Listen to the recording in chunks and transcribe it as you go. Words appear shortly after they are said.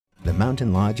The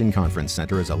Mountain Lodge and Conference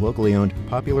Center is a locally owned,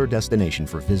 popular destination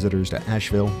for visitors to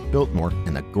Asheville, Biltmore,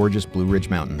 and the gorgeous Blue Ridge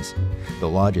Mountains. The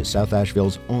Lodge is South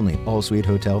Asheville's only all-suite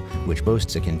hotel, which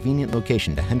boasts a convenient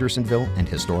location to Hendersonville and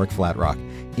historic Flat Rock,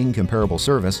 incomparable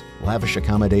service, lavish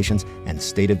accommodations, and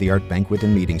state-of-the-art banquet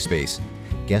and meeting space.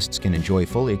 Guests can enjoy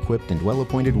fully equipped and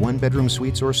well-appointed one-bedroom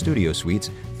suites or studio suites,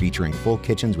 featuring full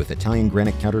kitchens with Italian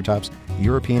granite countertops,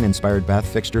 European-inspired bath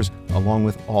fixtures, along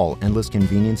with all endless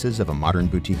conveniences of a modern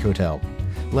boutique hotel.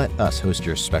 Let us host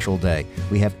your special day.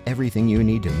 We have everything you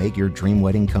need to make your dream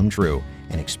wedding come true.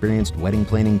 An experienced wedding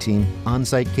planning team,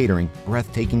 on-site catering,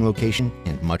 breathtaking location,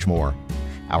 and much more.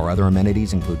 Our other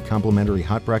amenities include complimentary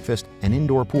hot breakfast, an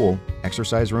indoor pool,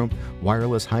 exercise room,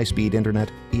 wireless high-speed internet,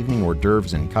 evening hors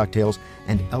d'oeuvres and cocktails,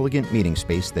 and elegant meeting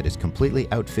space that is completely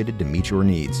outfitted to meet your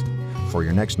needs. For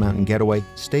your next mountain getaway,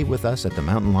 stay with us at the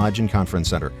Mountain Lodge and Conference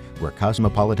Center, where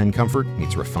cosmopolitan comfort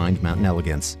meets refined mountain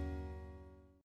elegance.